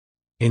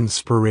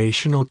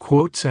Inspirational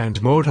quotes and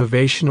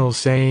motivational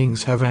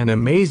sayings have an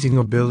amazing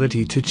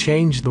ability to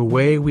change the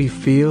way we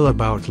feel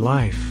about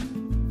life.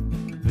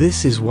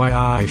 This is why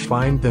I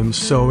find them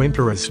so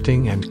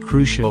interesting and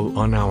crucial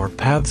on our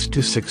paths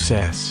to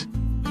success.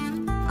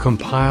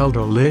 Compiled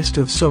a list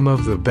of some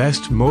of the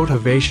best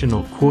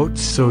motivational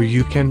quotes so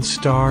you can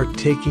start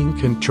taking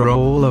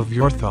control of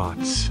your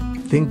thoughts,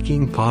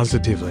 thinking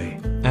positively,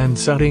 and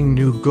setting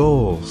new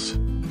goals.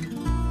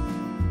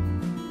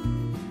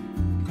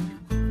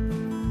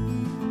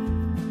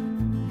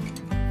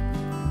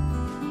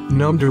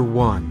 Number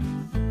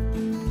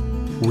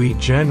 1. We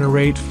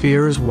generate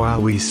fears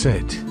while we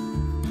sit.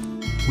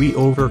 We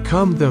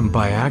overcome them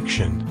by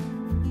action.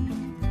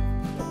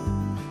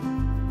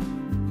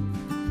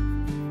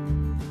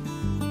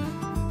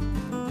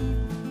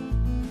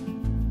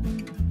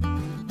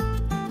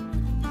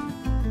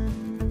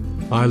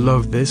 I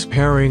love this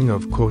pairing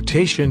of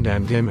quotation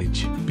and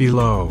image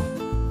below.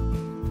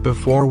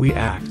 Before we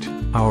act,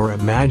 our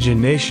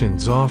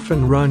imaginations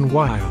often run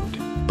wild.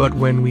 But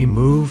when we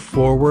move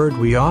forward,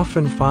 we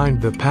often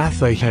find the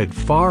path ahead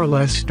far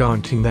less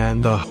daunting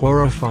than the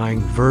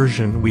horrifying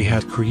version we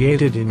had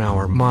created in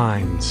our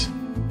minds.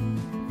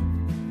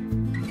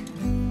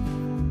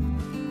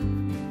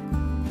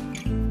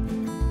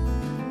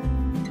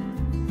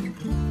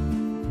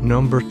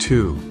 Number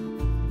 2.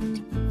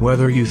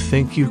 Whether you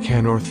think you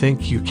can or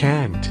think you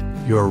can't,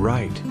 you're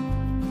right.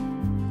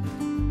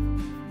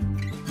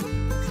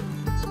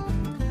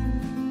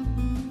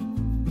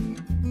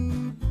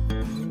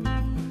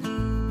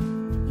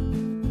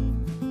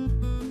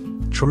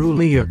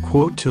 Truly a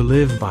quote to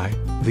live by.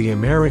 The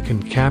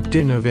American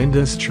captain of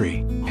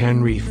industry,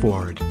 Henry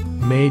Ford,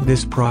 made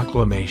this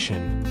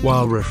proclamation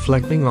while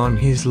reflecting on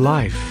his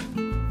life.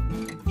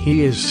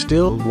 He is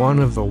still one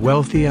of the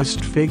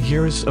wealthiest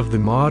figures of the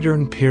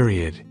modern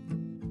period.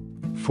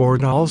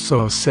 Ford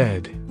also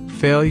said,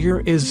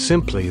 "Failure is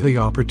simply the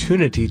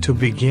opportunity to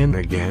begin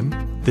again,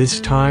 this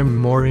time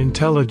more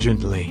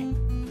intelligently."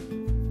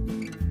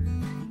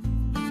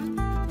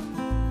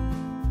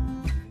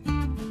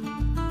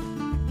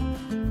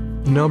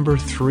 Number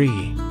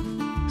 3.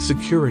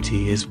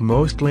 Security is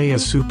mostly a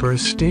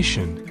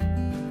superstition.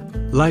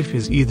 Life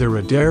is either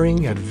a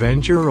daring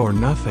adventure or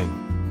nothing.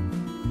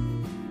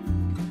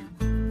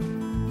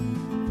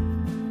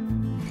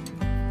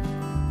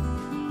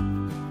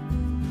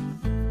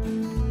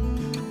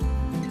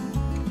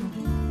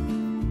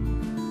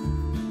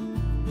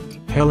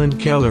 Helen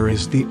Keller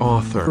is the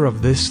author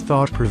of this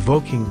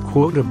thought-provoking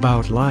quote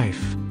about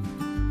life.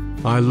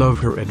 I love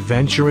her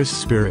adventurous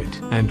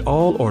spirit and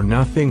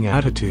all-or-nothing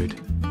attitude.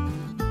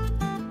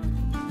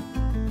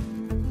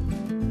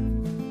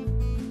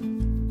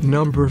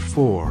 Number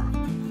 4.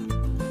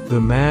 The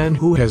man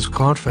who has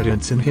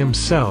confidence in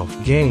himself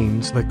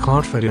gains the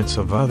confidence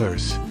of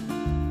others.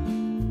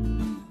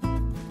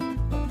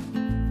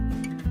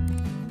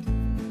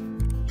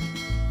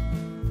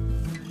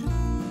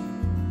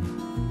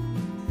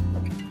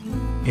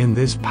 In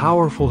this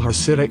powerful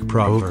Hasidic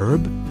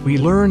proverb, we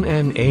learn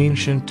an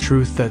ancient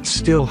truth that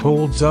still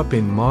holds up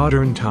in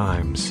modern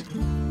times.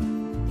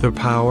 The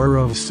power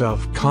of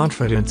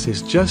self-confidence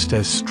is just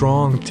as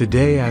strong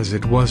today as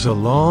it was a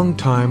long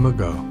time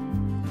ago.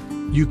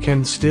 You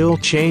can still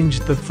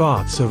change the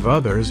thoughts of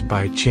others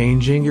by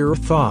changing your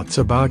thoughts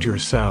about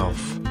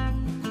yourself.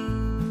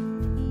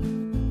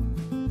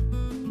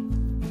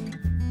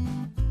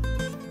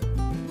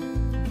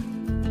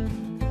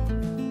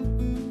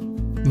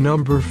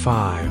 Number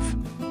 5.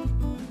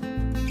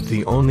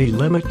 The only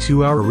limit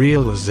to our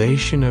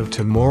realization of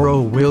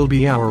tomorrow will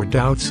be our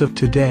doubts of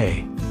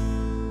today.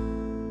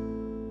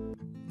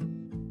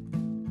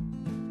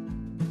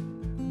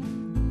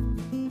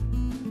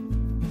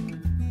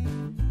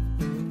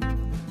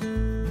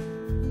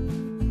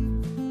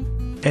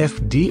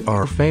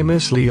 FDR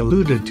famously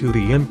alluded to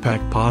the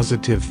impact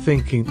positive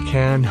thinking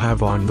can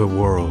have on the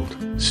world,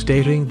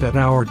 stating that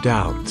our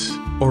doubts,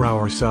 or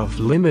our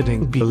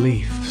self-limiting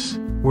beliefs,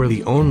 were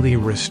the only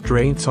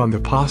restraints on the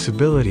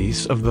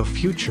possibilities of the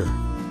future.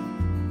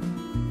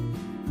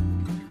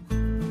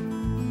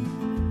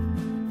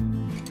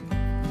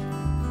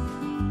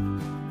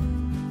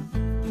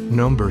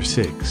 Number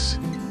 6.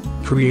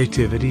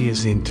 Creativity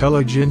is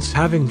intelligence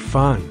having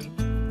fun.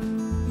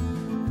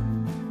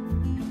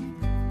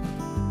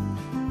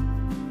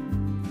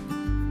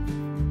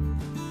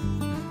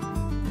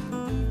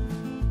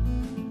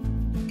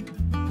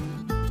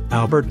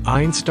 Albert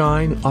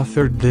Einstein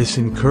authored this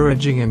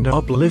encouraging and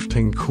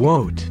uplifting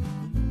quote.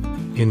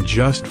 In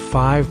just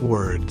 5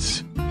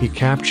 words, he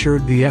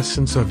captured the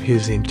essence of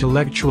his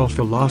intellectual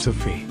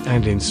philosophy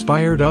and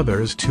inspired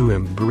others to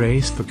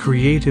embrace the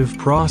creative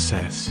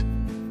process.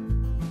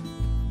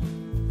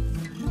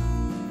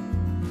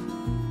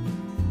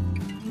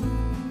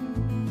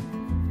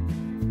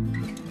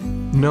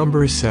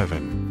 Number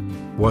 7.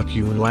 What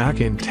you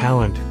lack in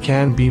talent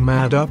can be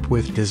made up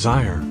with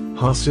desire,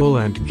 hustle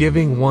and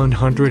giving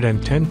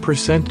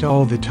 110%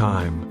 all the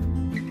time.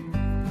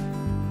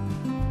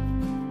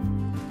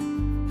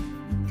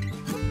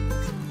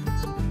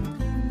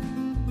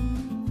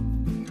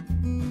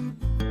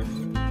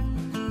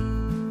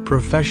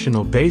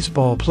 professional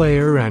baseball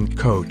player and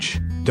coach,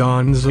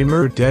 Don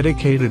Zimmer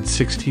dedicated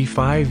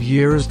 65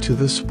 years to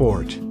the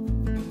sport.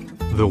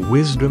 The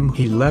wisdom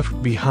he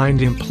left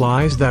behind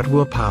implies that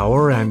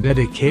willpower and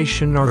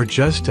dedication are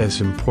just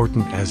as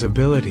important as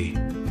ability.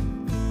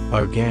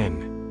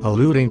 Again,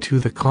 alluding to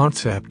the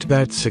concept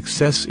that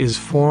success is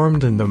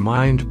formed in the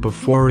mind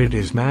before it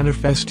is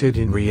manifested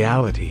in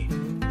reality.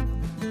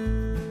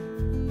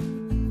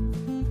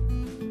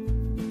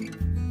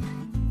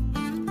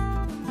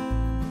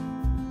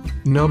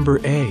 Number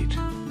 8.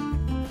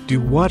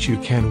 Do what you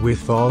can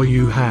with all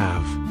you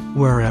have,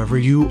 wherever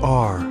you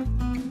are.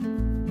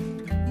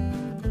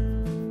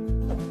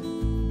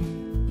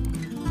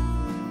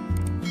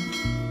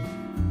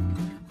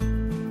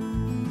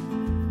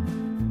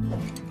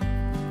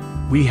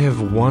 We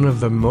have one of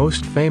the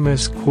most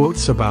famous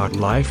quotes about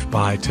life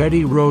by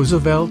Teddy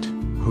Roosevelt,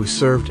 who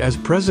served as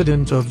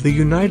President of the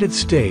United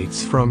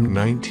States from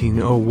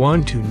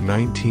 1901 to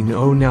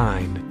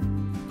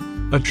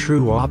 1909. A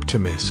true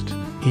optimist,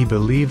 he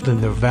believed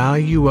in the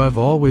value of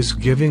always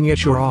giving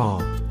it your all,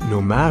 no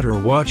matter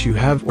what you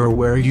have or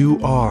where you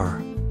are.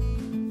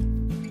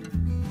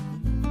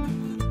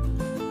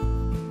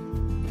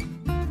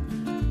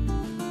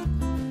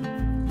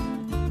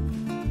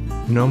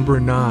 Number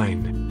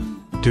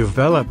 9.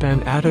 Develop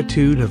an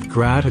attitude of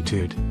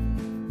gratitude.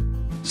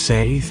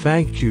 Say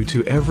thank you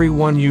to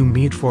everyone you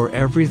meet for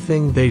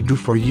everything they do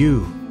for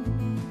you.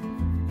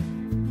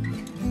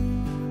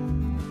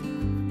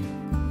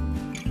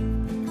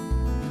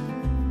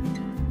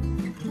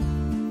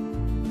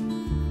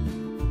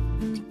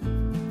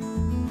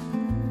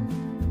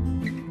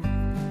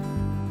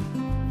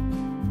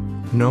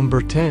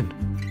 Number 10.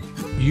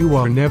 You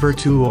are never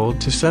too old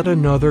to set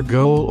another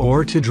goal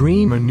or to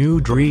dream a new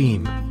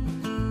dream.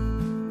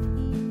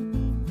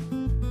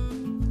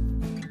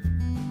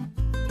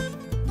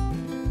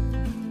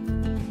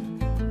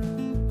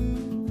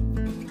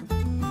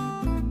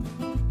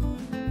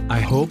 I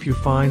hope you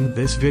find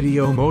this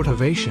video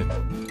motivation.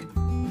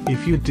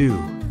 If you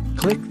do,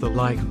 click the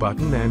like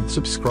button and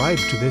subscribe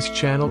to this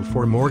channel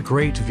for more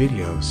great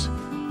videos.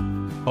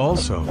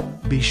 Also,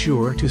 be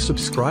sure to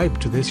subscribe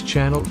to this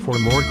channel for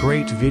more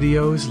great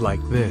videos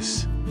like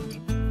this.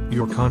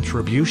 Your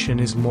contribution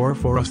is more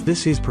for us.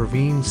 This is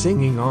Praveen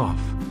singing off.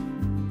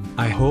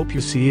 I hope you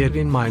see it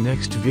in my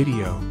next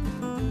video.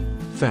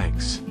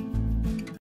 Thanks.